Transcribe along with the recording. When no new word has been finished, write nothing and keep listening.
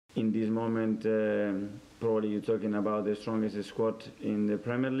In this moment, probably you're talking about the strongest squad in the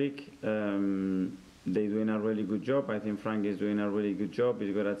Premier League. They're doing a really good job. I think Frank is doing a really good job.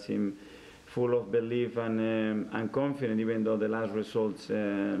 He's got a team full of belief and confidence, even though the last results,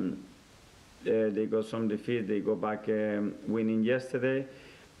 they got some defeat. They go back winning yesterday.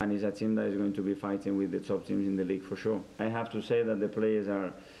 And it's a team that is going to be fighting with the top teams in the league for sure. I have to say that the players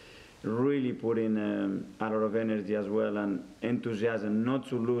are really putting a lot of energy as well and enthusiasm not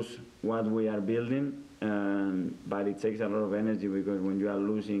to lose what we are building. But it takes a lot of energy because when you are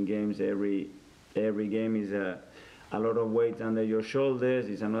losing games, every game is a lot of weight under your shoulders.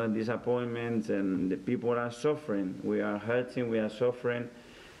 It's another disappointment, and the people are suffering. We are hurting. We are suffering.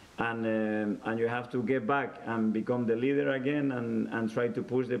 And you have to get back and become the leader again and try to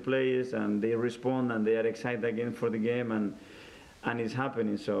push the players, and they respond and they are excited again for the game, and it's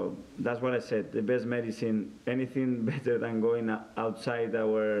happening. So that's what I said. The best medicine, anything better than going outside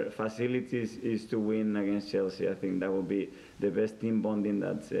our facilities, is to win against Chelsea. I think that will be the best team bonding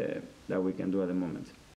that we can do at the moment.